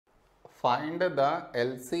Find the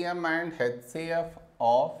LCM and HCF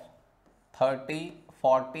of 30,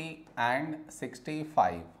 40 and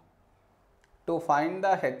 65. To find the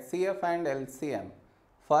HCF and LCM,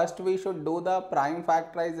 first we should do the prime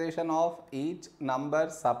factorization of each number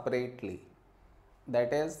separately.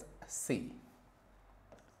 That is C.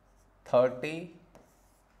 30,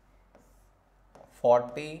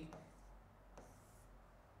 40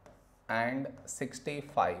 and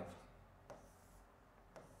 65.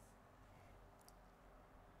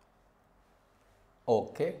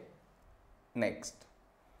 Okay, next.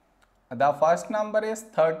 The first number is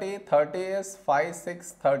 30, 30 is 5,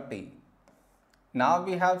 6, 30. Now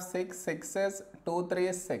we have 6, 6 is 2, 3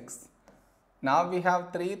 is 6. Now we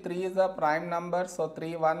have 3, 3 is a prime number, so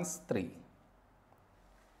 3 ones 3.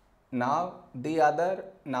 Now the other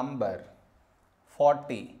number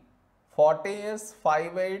 40. 40 is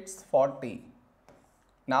 5 eights 40.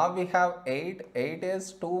 Now we have 8, 8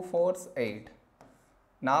 is 2 fours 8.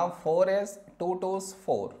 Now 4 is 2 twos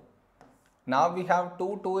 4. Now we have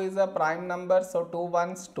 2, 2 is a prime number, so 2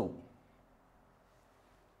 ones 2.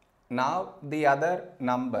 Now the other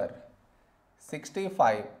number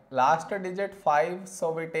 65, last digit 5,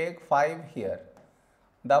 so we take 5 here.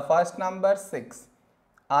 The first number 6.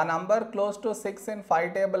 A number close to 6 in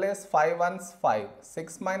 5 table is 5 ones 5.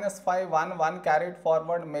 6 minus 5, 1, 1 carried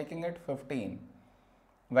forward, making it 15.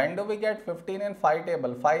 When do we get 15 in 5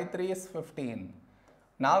 table? 5 3 is 15.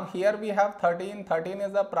 Now here we have 13. 13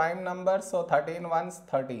 is a prime number, so 13 ones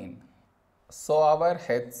 13. So our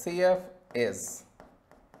HCF is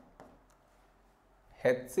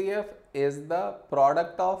the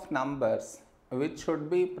product of numbers which should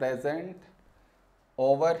be present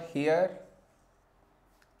over here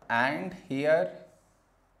and here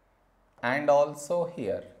and also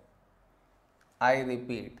here. I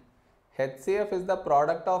repeat, HCF is the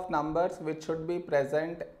product of numbers which should be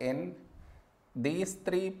present in these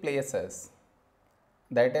three places,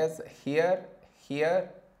 that is here, here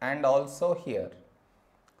and also here.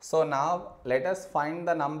 So now let us find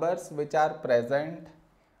the numbers which are present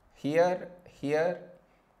here, here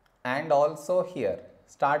and also here,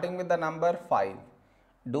 starting with the number 5.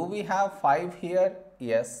 Do we have 5 here?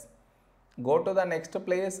 Yes. Go to the next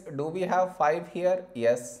place. Do we have 5 here?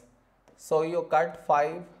 Yes. So you cut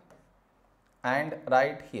 5 and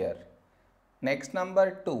write here. Next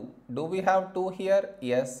number 2. Do we have 2 here?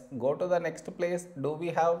 Yes. Go to the next place. Do we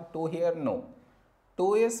have 2 here? No.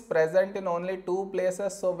 2 is present in only 2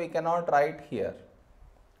 places, so we cannot write here.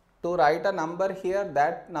 To write a number here,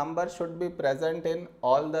 that number should be present in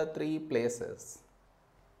all the 3 places.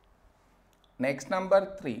 Next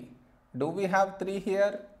number 3. Do we have 3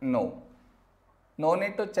 here? No. No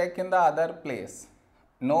need to check in the other place.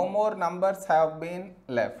 No more numbers have been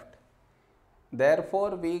left.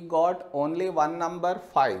 Therefore, we got only one number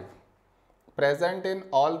 5 present in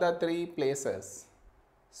all the 3 places.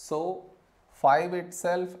 So, 5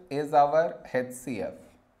 itself is our HCF.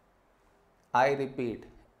 I repeat,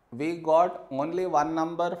 we got only one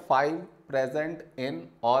number 5 present in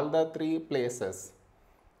all the 3 places.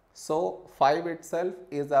 So, 5 itself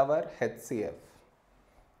is our HCF.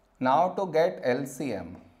 Now to get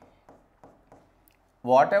LCM.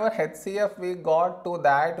 Whatever HCF we got, to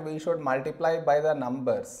that we should multiply by the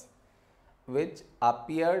numbers which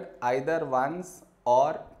appeared either once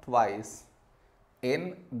or twice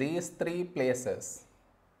in these 3 places.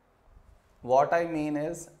 What I mean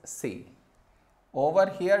is, see, over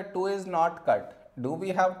here 2 is not cut. Do we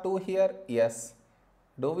have 2 here? Yes.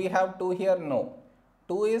 Do we have 2 here? No.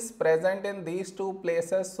 2 is present in these 2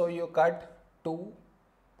 places, so you cut 2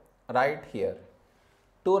 right here.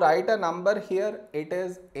 To write a number here, it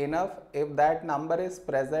is enough if that number is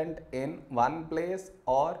present in one place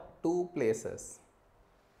or 2 places.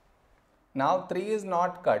 Now 3 is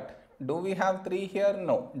not cut. Do we have 3 here?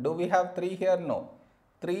 No. Do we have 3 here? No.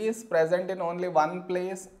 3 is present in only one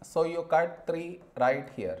place, so you cut 3 right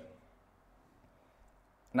here.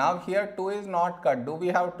 Now here 2 is not cut. Do we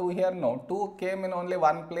have 2 here? No. 2 came in only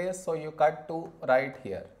one place, so you cut 2 right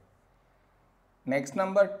here. Next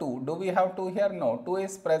number 2. Do we have 2 here? No. 2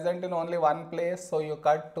 is present in only one place, so you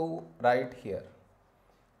cut 2 right here.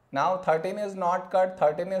 Now 13 is not cut.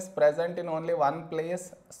 13 is present in only one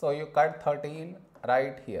place, so you cut 13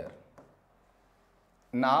 right here.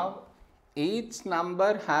 Now each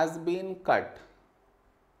number has been cut.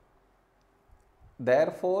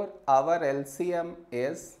 Therefore, our LCM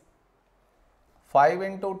is 5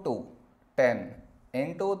 into 2, 10,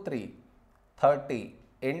 into 3, 30,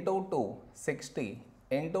 into 2, 60,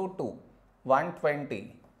 into 2,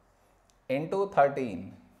 120, into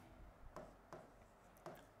 13,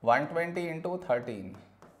 120 into 13,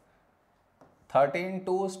 13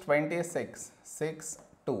 2s 26, 6,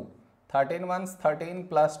 2. 13 ones 13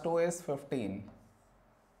 plus 2 is 15.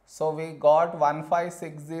 So we got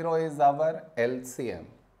 1560 is our LCM.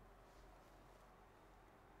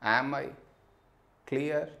 Am I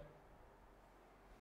clear?